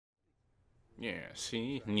Yeah,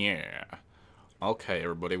 see? Yeah. Okay,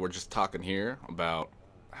 everybody, we're just talking here about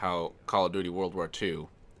how Call of Duty World War II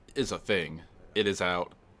is a thing. It is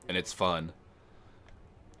out, and it's fun.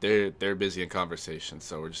 They're busy in conversation,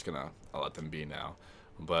 so we're just gonna I'll let them be now.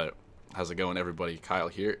 But how's it going, everybody? Kyle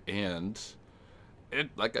here, and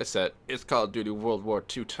like I said, it's Call of Duty World War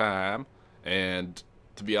II time, and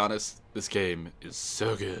to be honest, this game is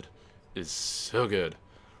so good. It's so good.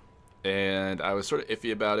 And I was sort of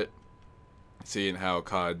iffy about it, seeing how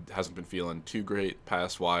CoD hasn't been feeling too great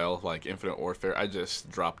past while, like Infinite Warfare. I just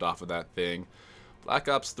dropped off of that thing. Black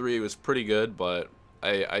Ops 3 was pretty good, but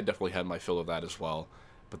I definitely had my fill of that as well.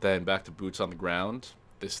 But then back to boots on the ground,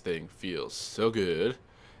 this thing feels so good.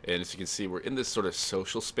 And as you can see, we're in this sort of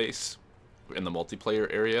social space in the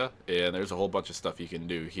multiplayer area, and there's a whole bunch of stuff you can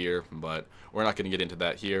do here, but we're not going to get into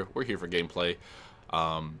that here. We're here for gameplay.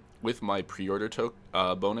 With my pre-order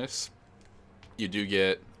bonus, you do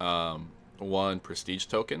get one prestige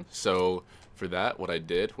token. So for that, what I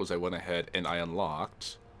did was I went ahead and I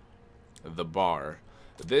unlocked the bar.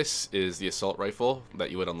 This is the assault rifle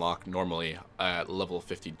that you would unlock normally at level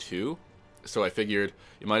 52. So I figured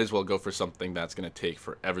you might as well go for something that's going to take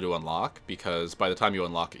forever to unlock, because by the time you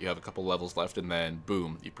unlock it, you have a couple levels left, and then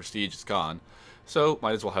boom, your prestige is gone. So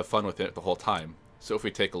might as well have fun with it the whole time. So if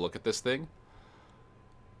we take a look at this thing,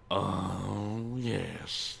 oh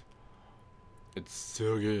yes, it's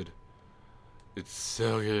so good. It's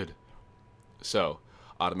so good. So,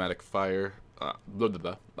 automatic fire,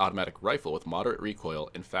 automatic rifle with moderate recoil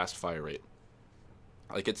and fast fire rate.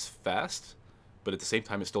 Like, it's fast, but at the same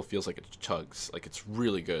time it still feels like it chugs. Like, it's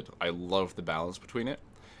really good. I love the balance between it.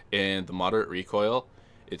 And the moderate recoil,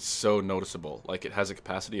 it's so noticeable. Like, it has a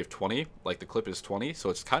capacity of 20, like the clip is 20, so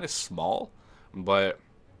it's kind of small, but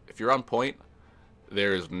if you're on point,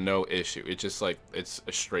 there is no issue. It's just like, it's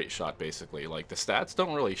a straight shot basically. Like, the stats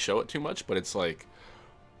don't really show it too much, but it's like,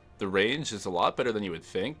 the range is a lot better than you would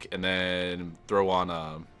think, and then throw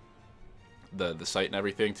on the sight and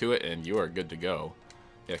everything to it, and you are good to go.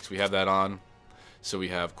 Yeah, 'cause we have that on. So we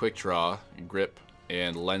have quick draw, grip,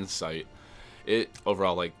 and lens sight. It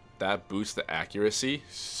overall, like, that boosts the accuracy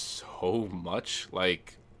so much.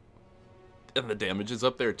 Like, and the damage is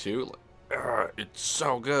up there too. Like, it's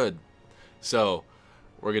so good. So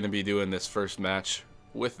we're gonna be doing this first match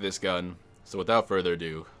with this gun. So without further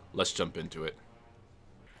ado, let's jump into it.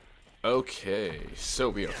 Okay, so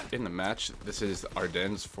we are in the match. This is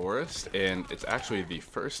Ardennes Forest, and it's actually the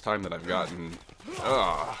first time that I've gotten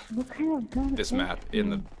this map in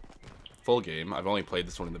the full game. I've only played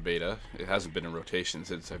this one in the beta. It hasn't been in rotation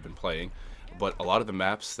since I've been playing, but a lot of the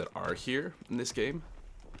maps that are here in this game,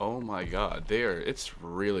 oh my god, it's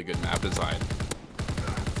really good map design.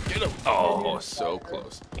 Get him! Oh, so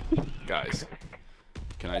close. Guys,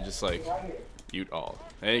 can I just, like, mute all?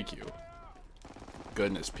 Thank you.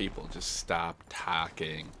 Goodness, people, just stop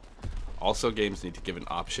talking. Also, games need to give an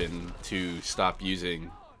option to stop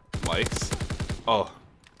using mics. Oh,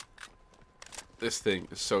 this thing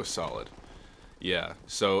is so solid. Yeah,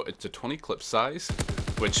 so it's a 20 clip size,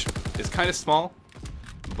 which is kind of small,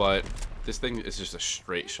 but this thing is just a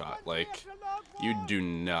straight shot. Like, you do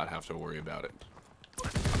not have to worry about it.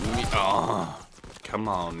 Oh, come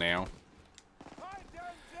on now.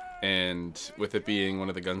 And with it being one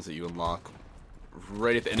of the guns that you unlock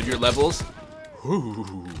right at the end of your levels,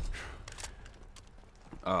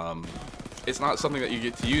 it's not something that you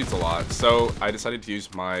get to use a lot, so I decided to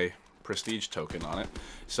use my prestige token on it.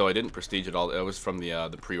 So I didn't prestige it all. It was from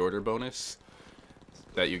the pre-order bonus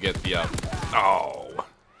that you get the oh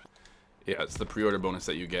yeah, it's the pre-order bonus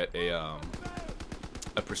that you get a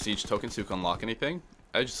prestige token so you can unlock anything.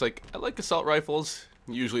 I like assault rifles,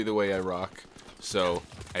 usually the way I rock. So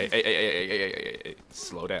hey,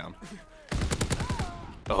 slow down.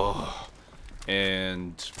 Oh,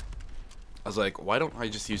 and I was like, why don't I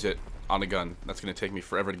just use it on a gun that's going to take me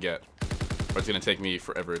forever to get, or it's going to take me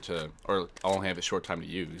forever to, or I'll only have a short time to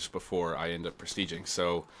use before I end up prestiging.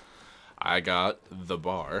 So I got the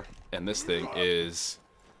bar, and this thing is,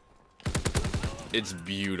 it's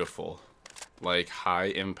beautiful. Like, high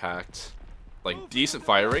impact, like, decent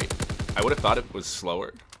fire rate. I would have thought it was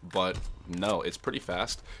slower, but no, it's pretty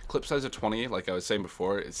fast. Clip size of 20, like I was saying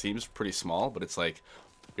before, it seems pretty small, but it's like,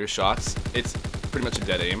 your shots, it's pretty much a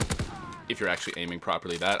dead aim if you're actually aiming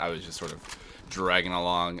properly. That I was just sort of dragging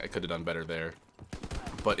along. I could have done better there,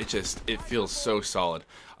 but it feels so solid.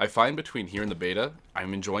 I find between here and the beta,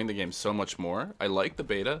 I'm enjoying the game so much more. I like the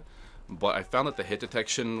beta, but I found that the hit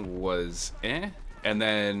detection was and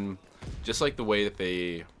then just like the way that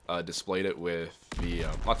they displayed it with the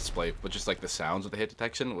not display, but just like the sounds of the hit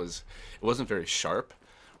detection it wasn't very sharp.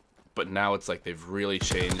 but now it's like they've really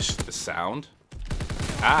changed the sound.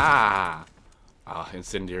 Ah!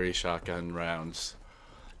 Incendiary shotgun rounds.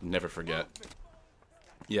 Never forget.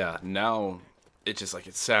 Yeah, now it just like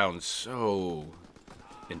it sounds so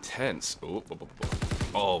intense.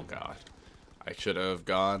 Oh god. I should have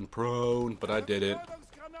gone prone, but I didn't.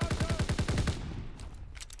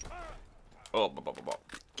 Oh,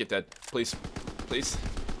 get that, please. Please.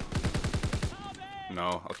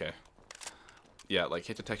 No, okay. Yeah, like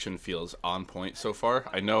hit detection feels on point so far.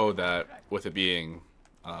 I know that with it being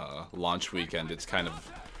launch weekend, it's kind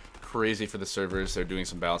of crazy for the servers. They're doing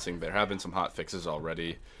some balancing. There have been some hot fixes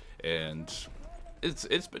already, and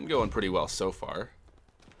it's been going pretty well so far.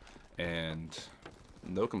 And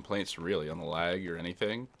no complaints really on the lag or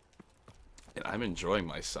anything. And I'm enjoying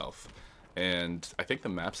myself. And I think the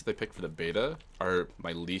maps that they picked for the beta are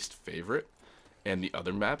my least favorite. And the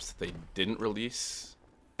other maps that they didn't release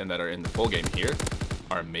and that are in the full game here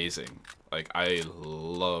are amazing. Like, I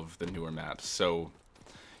love the newer maps. So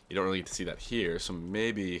you don't really get to see that here. So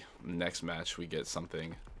maybe next match we get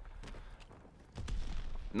something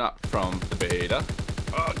not from the beta.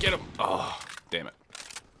 Oh, get him! Oh, damn it.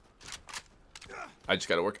 I just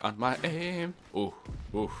gotta work on my aim. Ooh,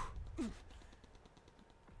 ooh.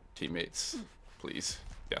 Teammates, please.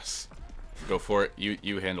 Yes. Go for it.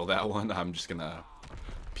 You handle that one. I'm just gonna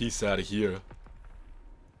peace out of here.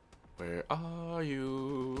 Where are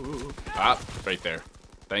you? Ah, right there.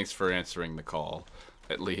 Thanks for answering the call,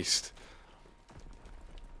 at least.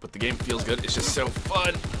 But the game feels good. It's just so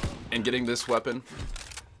fun. And getting this weapon,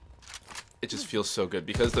 it just feels so good.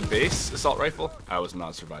 Because the base assault rifle, I was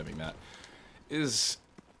not surviving that, is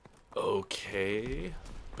okay.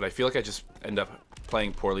 But I feel like I just end up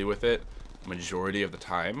playing poorly with it majority of the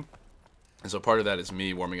time. And so part of that is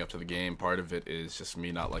me warming up to the game. Part of it is just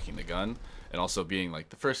me not liking the gun. And also being like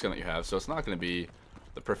the first gun that you have. So it's not going to be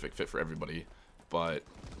the perfect fit for everybody. But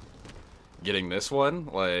getting this one,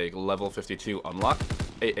 like level 52 unlock.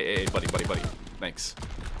 Hey, buddy. Thanks.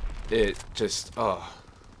 It just,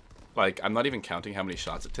 like, I'm not even counting how many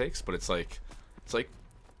shots it takes. But it's like, it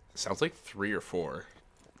sounds like 3 or 4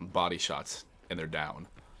 body shots and they're down.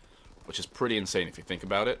 Which is pretty insane if you think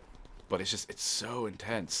about it. But it's so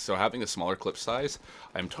intense. So having a smaller clip size,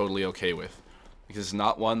 I'm totally okay with. Because it's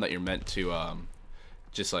not one that you're meant to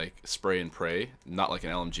just like spray and pray. Not like an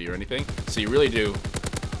LMG or anything. So you really do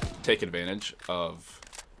take advantage of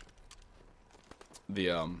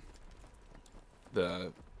the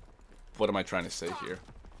what am I trying to say here?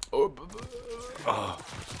 Oh,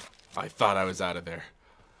 I thought I was out of there.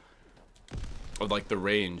 Of like the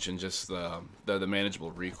range and just the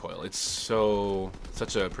manageable recoil. It's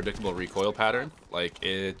such a predictable recoil pattern. Like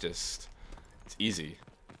it's easy.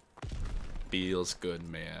 Feels good,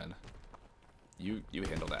 man. You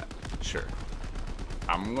handle that. Sure.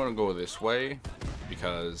 I'm gonna go this way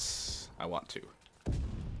because I want to.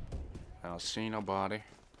 I don't see nobody.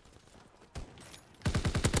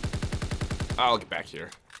 I'll get back here,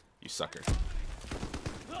 you sucker.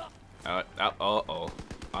 Uh-oh,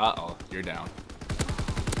 you're down.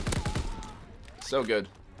 So good.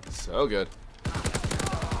 So good.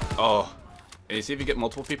 Oh. And you see if you get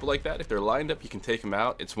multiple people like that, if they're lined up, you can take them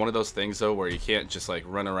out. It's one of those things, though, where you can't just, like,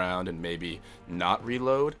 run around and maybe not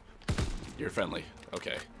reload. You're friendly.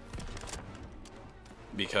 Okay.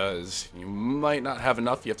 Because you might not have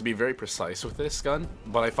enough. You have to be very precise with this gun.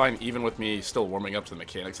 But I find even with me still warming up to the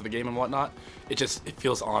mechanics of the game and whatnot, it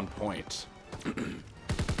feels on point.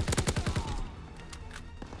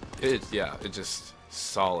 It's just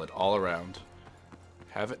solid all around.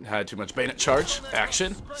 Haven't had too much bayonet charge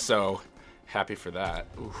action, so happy for that.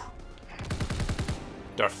 Ooh.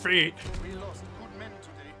 Defeat!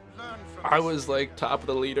 I was like top of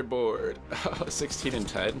the leaderboard. 16 and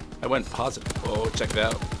 10. I went positive. Oh, check it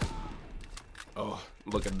out. Oh,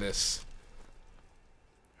 look at this.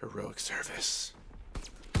 Heroic service.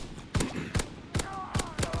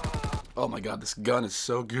 Oh my god, this gun is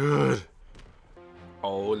so good.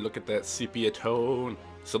 Oh, look at that sepia tone.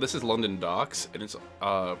 So this is London Docks, and it's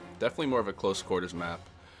definitely more of a close quarters map.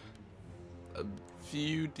 A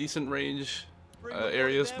few decent range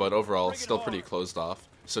areas, but overall still pretty closed off.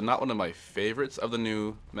 So not one of my favorites of the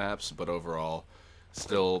new maps, but overall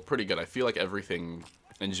still pretty good. I feel like everything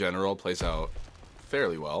in general plays out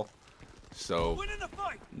fairly well. So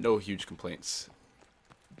no huge complaints.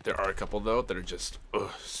 There are a couple though that are just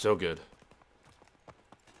so good.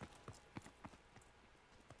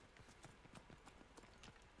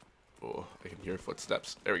 Oh, I can hear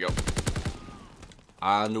footsteps. There we go.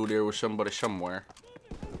 I knew there was somebody somewhere.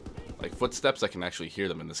 Like footsteps, I can actually hear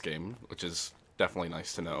them in this game, which is definitely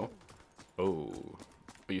nice to know. Oh,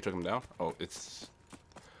 you took him down? Oh, it's...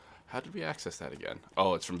 How did we access that again?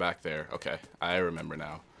 Oh, it's from back there. Okay, I remember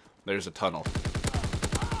now. There's a tunnel.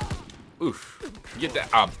 Oof. Get that.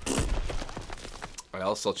 I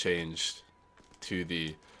also changed to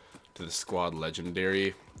the squad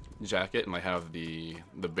legendary jacket, and I have the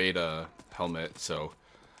beta helmet, so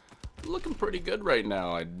looking pretty good right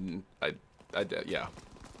now. Yeah.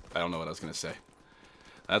 I don't know what I was gonna say.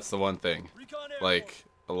 That's the one thing. Like,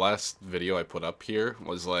 the last video I put up here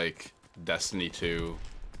was like Destiny 2,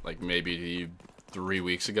 like maybe 3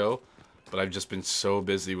 weeks ago. But I've just been so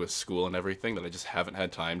busy with school and everything that I just haven't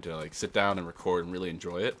had time to like sit down and record and really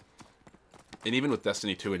enjoy it. And even with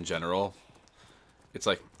Destiny 2 in general, it's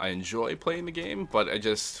like I enjoy playing the game, but I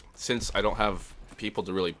just, since I don't have people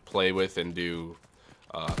to really play with and do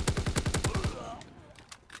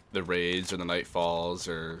the raids or the nightfalls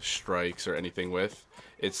or strikes or anything with,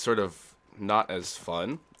 it's sort of not as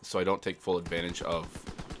fun, so I don't take full advantage of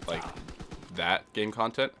like that game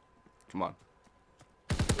content. Come on.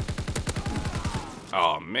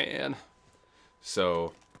 Oh man.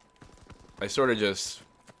 So I sort of just,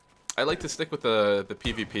 I like to stick with the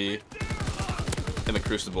PvP and the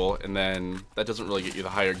Crucible, and then that doesn't really get you the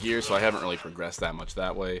higher gear, so I haven't really progressed that much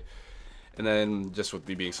that way. And then just with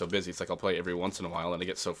me being so busy, it's like I'll play every once in a while and I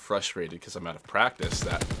get so frustrated because I'm out of practice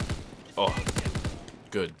that, oh,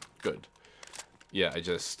 good. Yeah, I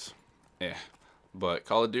just, But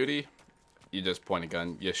Call of Duty, you just point a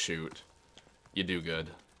gun, you shoot, you do good,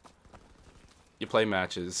 you play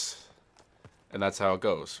matches, and that's how it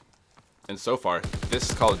goes. And so far,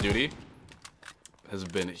 this Call of Duty has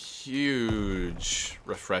been a huge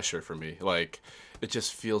refresher for me. Like, it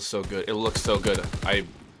just feels so good. It looks so good.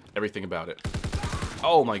 Everything about it.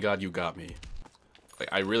 Oh my god, you got me. Like,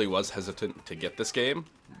 I really was hesitant to get this game,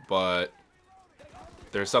 but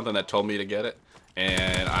there's something that told me to get it,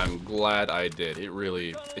 and I'm glad I did.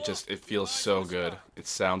 It feels so good. It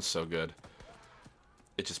sounds so good.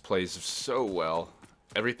 It just plays so well.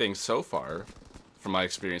 Everything so far, from my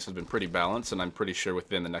experience, has been pretty balanced, and I'm pretty sure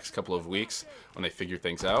within the next couple of weeks, when they figure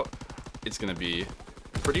things out, it's going to be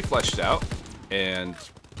pretty fleshed out, and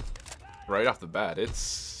right off the bat,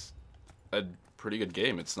 it's a pretty good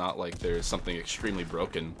game. It's not like there's something extremely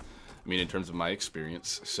broken, I mean, in terms of my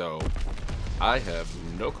experience, so I have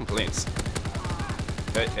no complaints.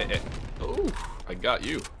 Hey. Oh, I got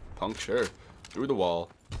you. Puncture. Through the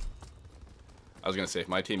wall. I was going to say, if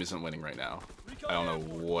my team isn't winning right now, I don't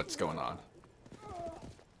know what's going on.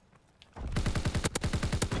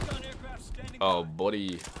 Oh,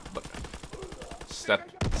 buddy.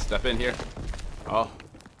 Step in here. Oh,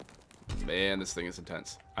 man, this thing is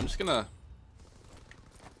intense. I'm just gonna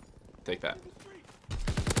take that.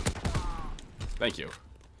 Thank you.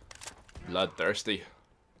 Bloodthirsty.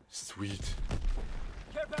 Sweet.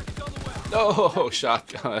 Oh,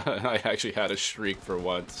 shotgun. I actually had a shriek for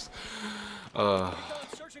once. I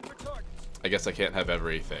guess I can't have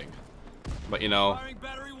everything. But, you know,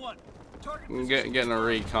 getting a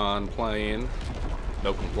recon plane.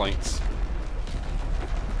 No complaints.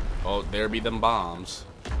 Oh, there be them bombs.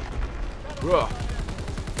 Oh,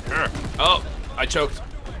 I choked.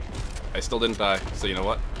 I still didn't die, so you know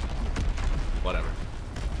what? Whatever.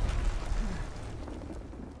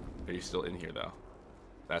 Are you still in here, though?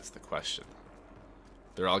 That's the question.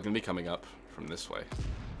 They're all going to be coming up from this way.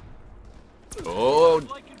 Oh!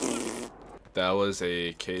 That was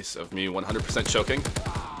a case of me 100% choking.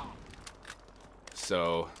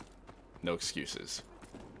 So, no excuses.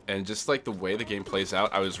 And just like the way the game plays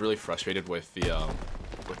out, I was really frustrated with the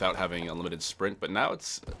without having unlimited sprint, but now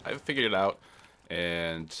I've figured it out,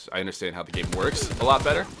 and I understand how the game works a lot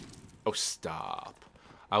better. Oh, stop.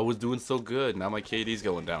 I was doing so good. Now my KD's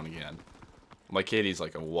going down again. My KD's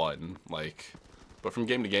like a 1, like, but from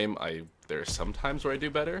game to game, there are some times where I do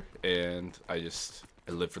better, and I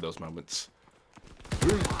live for those moments.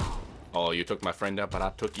 Oh, you took my friend out, but I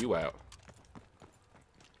took you out.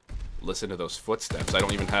 Listen to those footsteps. I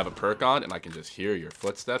don't even have a perk on, and I can just hear your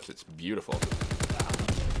footsteps. It's beautiful.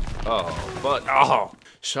 Oh, but, oh!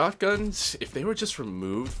 Shotguns, if they were just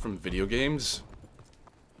removed from video games,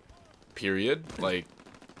 period, like,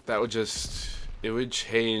 that would just, it would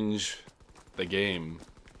change the game.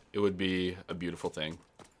 It would be a beautiful thing.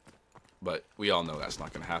 But we all know that's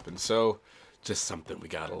not going to happen, so just something we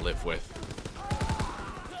gotta live with.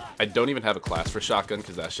 I don't even have a class for shotgun,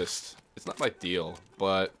 because that's just, it's not my deal,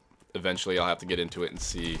 but eventually I'll have to get into it and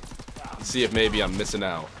see if maybe I'm missing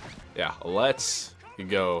out. Yeah, let's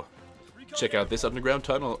go check out this underground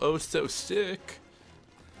tunnel. Oh, so sick.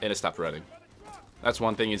 And it stopped running. That's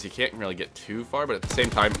one thing, is you can't really get too far, but at the same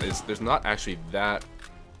time, there's not actually that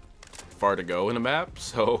far to go in a map,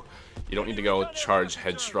 so you don't need to go charge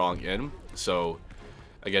headstrong in. So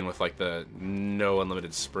Again, with like the no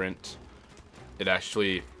unlimited sprint, it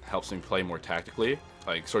actually helps me play more tactically.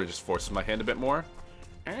 Like, sort of just forces my hand a bit more.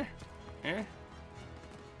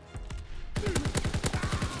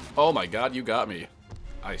 Oh my god, you got me.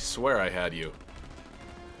 I swear I had you.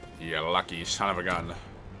 You lucky son of a gun.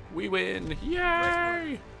 We win!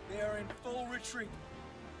 Yay! They are in full retreat.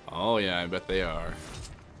 Oh yeah, I bet they are.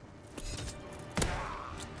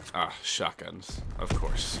 Ah, shotguns, of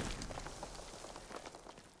course.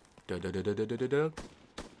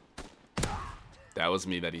 That was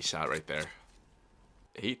me that he shot right there.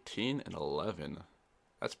 18 and 11.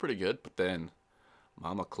 That's pretty good, but then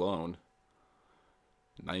Mama Clone.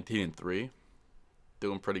 19 and 3.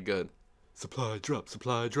 Doing pretty good. Supply drop,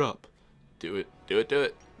 supply drop. Do it, do it, do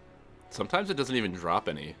it. Sometimes it doesn't even drop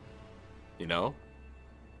any. You know?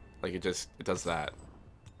 Like it does that.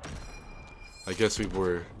 I guess we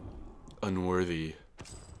were unworthy.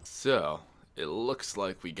 So, it looks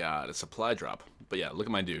like we got a supply drop. But yeah, look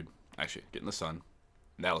at my dude. Actually, get in the sun.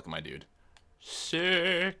 Now look at my dude.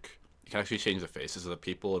 Sick! You can actually change the faces of the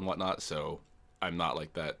people and whatnot, so I'm not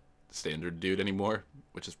like that standard dude anymore,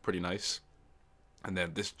 which is pretty nice. And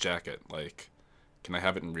then this jacket, like, can I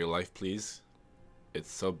have it in real life, please?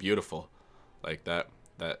 It's so beautiful. Like that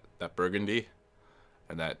burgundy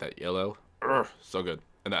and that yellow. Urgh, so good.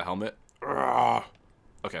 And that helmet. Urgh.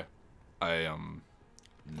 Okay. I am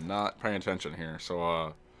not paying attention here,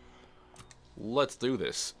 so let's do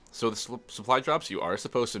this. So the supply drops, you are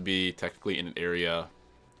supposed to be technically in an area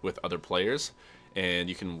with other players, and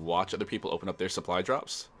you can watch other people open up their supply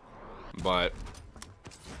drops, but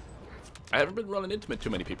I haven't been running into too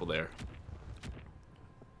many people there.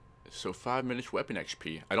 So 5 minutes weapon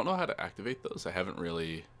XP. I don't know how to activate those. I haven't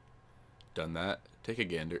really done that. Take a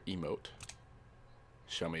gander, emote.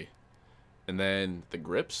 Show me. And then the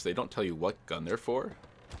grips, they don't tell you what gun they're for.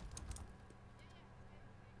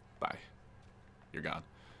 Bye. You're gone.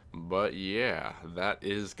 But yeah, that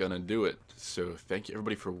is gonna do it. So thank you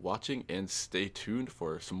everybody for watching, and stay tuned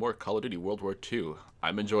for some more Call of Duty World War II.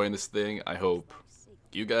 I'm enjoying this thing. I hope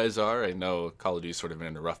you guys are. I know Call of Duty's sort of been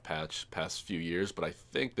in a rough patch past few years, but I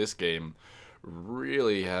think this game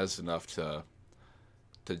really has enough to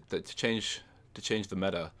change the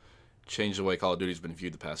meta, change the way Call of Duty's been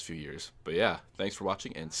viewed the past few years. But yeah, thanks for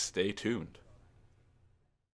watching and stay tuned.